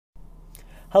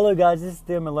Hello guys, this is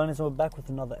Theo Milonis and we're back with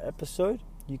another episode.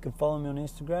 You can follow me on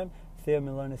Instagram, Theo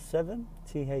Milonis7,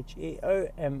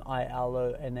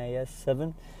 TheoMilonas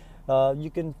 7. You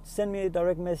can send me a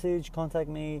direct message, contact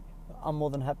me. I'm more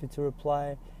than happy to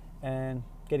reply and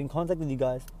get in contact with you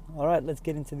guys. Alright, let's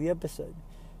get into the episode.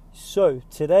 So,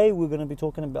 today we're going to be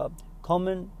talking about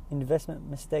common investment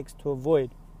mistakes to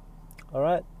avoid.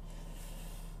 Alright?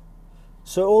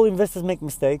 So all investors make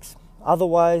mistakes,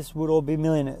 otherwise we'd all be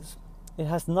millionaires. It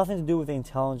has nothing to do with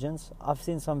intelligence. I've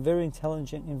seen some very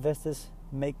intelligent investors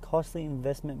make costly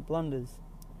investment blunders.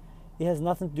 It has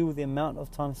nothing to do with the amount of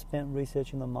time spent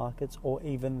researching the markets or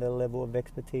even their level of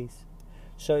expertise.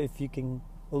 So if you can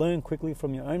learn quickly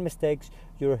from your own mistakes,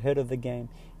 you're ahead of the game.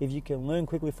 If you can learn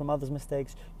quickly from others'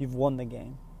 mistakes, you've won the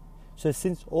game. So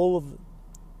since all of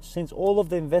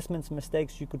the investment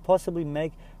mistakes you could possibly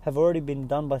make have already been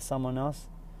done by someone else,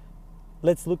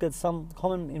 let's look at some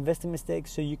common investing mistakes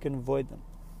so you can avoid them.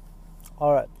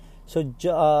 Alright, so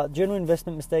general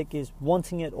investment mistake is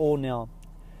wanting it all now.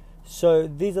 So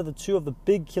these are the two of the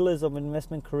big killers of an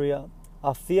investment career,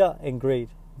 are fear and greed.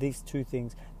 These two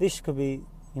things. This could be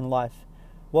in life.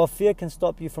 While fear can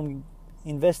stop you from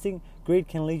investing, greed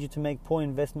can lead you to make poor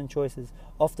investment choices,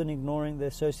 often ignoring the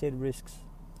associated risks.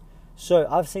 So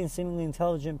I've seen seemingly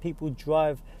intelligent people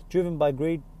driven by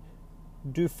greed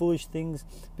do foolish things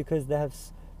because they have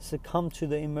succumbed to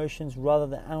the emotions rather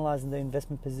than analyzing their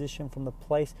investment position from the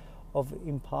place of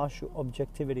impartial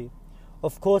objectivity.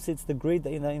 Of course, it's the greed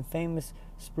that the infamous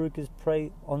spruikers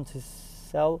prey on to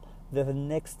sell the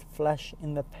next flash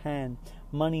in the pan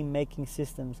money-making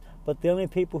systems. But the only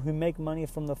people who make money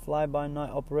from the fly-by-night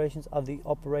operations are the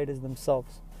operators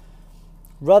themselves.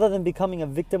 Rather than becoming a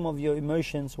victim of your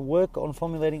emotions, work on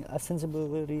formulating a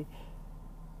sensibly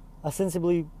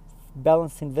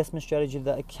balanced investment strategy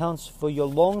that accounts for your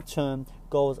long-term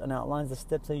goals and outlines the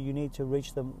steps that you need to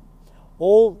reach them,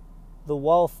 all the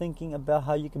while thinking about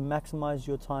how you can maximize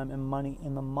your time and money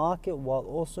in the market while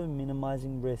also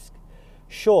minimizing risk.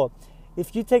 Sure,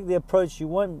 if you take the approach, you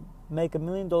won't make $1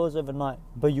 million overnight,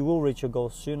 but you will reach your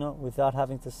goals sooner without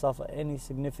having to suffer any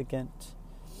significant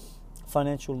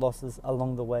financial losses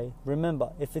along the way.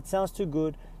 Remember, if it sounds too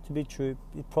good to be true,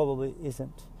 it probably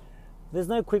isn't. There's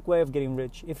no quick way of getting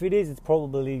rich. If it is, it's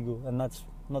probably legal, and that's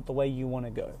not the way you want to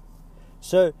go.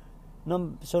 So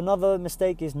another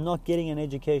mistake is not getting an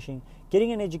education.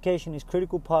 Getting an education is a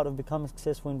critical part of becoming a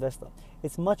successful investor.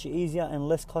 It's much easier and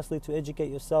less costly to educate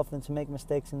yourself than to make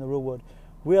mistakes in the real world.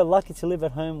 We are lucky to live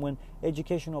at home when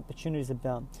education opportunities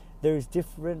abound. There is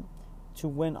different to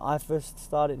when I first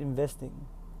started investing.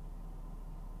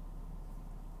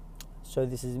 So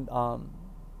this is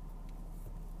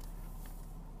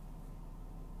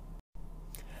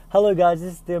Hello guys,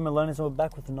 this is Theo Milonis and we're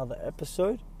back with another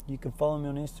episode. You can follow me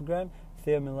on Instagram,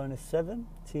 Theo Milonas7,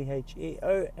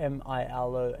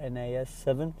 TheoMilonas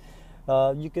 7.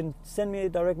 You can send me a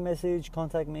direct message,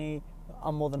 contact me.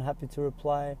 I'm more than happy to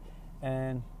reply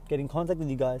and get in contact with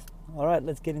you guys. Alright,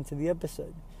 let's get into the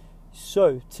episode.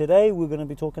 So today we're going to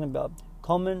be talking about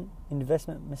common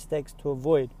investment mistakes to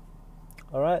avoid.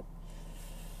 Alright.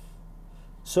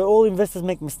 So all investors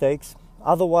make mistakes,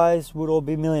 otherwise we'd all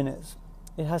be millionaires.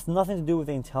 It has nothing to do with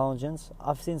intelligence.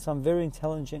 I've seen some very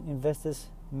intelligent investors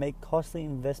make costly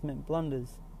investment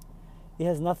blunders. It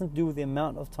has nothing to do with the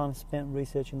amount of time spent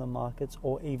researching the markets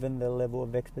or even their level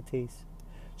of expertise.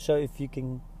 So if you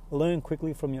can learn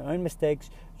quickly from your own mistakes,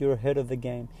 you're ahead of the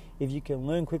game. If you can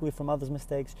learn quickly from others'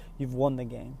 mistakes, you've won the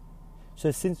game.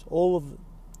 So since all of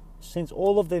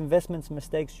the investment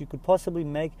mistakes you could possibly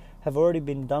make have already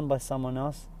been done by someone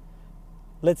else,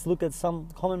 let's look at some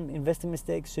common investing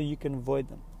mistakes so you can avoid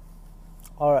them.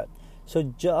 Alright, so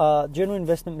general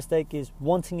investment mistake is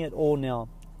wanting it all now.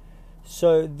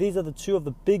 So these are the two of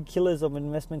the big killers of an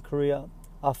investment career,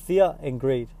 are fear and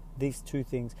greed. These two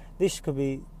things. This could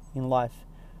be in life.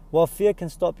 While fear can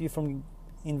stop you from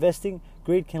investing,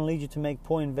 greed can lead you to make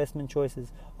poor investment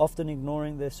choices, often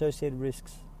ignoring the associated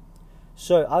risks.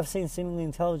 So I've seen seemingly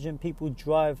intelligent people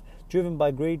driven by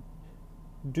greed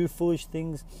do foolish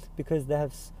things because they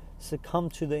have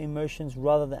succumbed to the emotions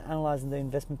rather than analyzing their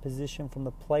investment position from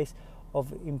the place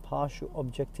of impartial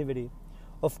objectivity.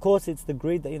 Of course, it's the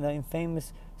greed that the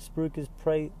infamous spruikers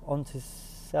prey on to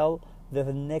sell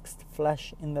the next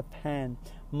flash in the pan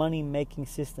money-making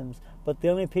systems. But the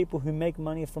only people who make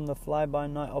money from the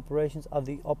fly-by-night operations are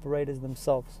the operators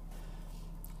themselves.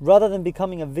 Rather than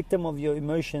becoming a victim of your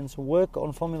emotions, work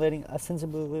on formulating a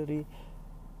sensibly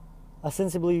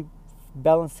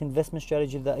balanced investment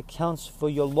strategy that accounts for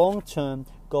your long-term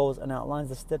goals and outlines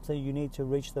the steps that you need to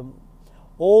reach them,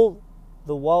 all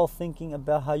the while thinking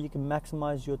about how you can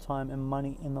maximize your time and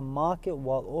money in the market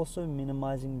while also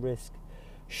minimizing risk.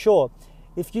 Sure,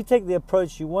 if you take the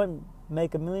approach, you won't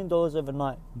make $1 million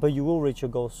overnight, but you will reach your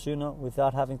goal sooner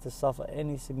without having to suffer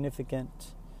any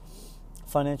significant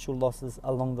financial losses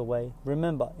along the way.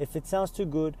 Remember, if it sounds too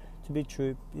good to be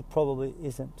true, it probably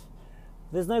isn't.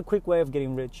 There's no quick way of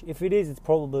getting rich. If it is, it's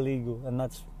probably legal, and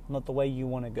that's not the way you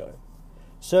want to go.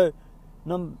 So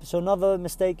another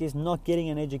mistake is not getting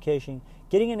an education.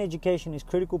 Getting an education is a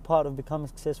critical part of becoming a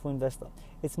successful investor.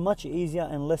 It's much easier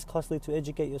and less costly to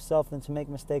educate yourself than to make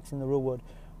mistakes in the real world.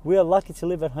 We are lucky to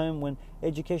live at home when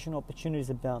education opportunities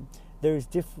abound. There is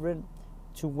different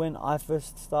to when I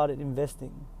first started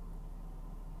investing.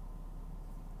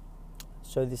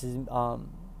 So this is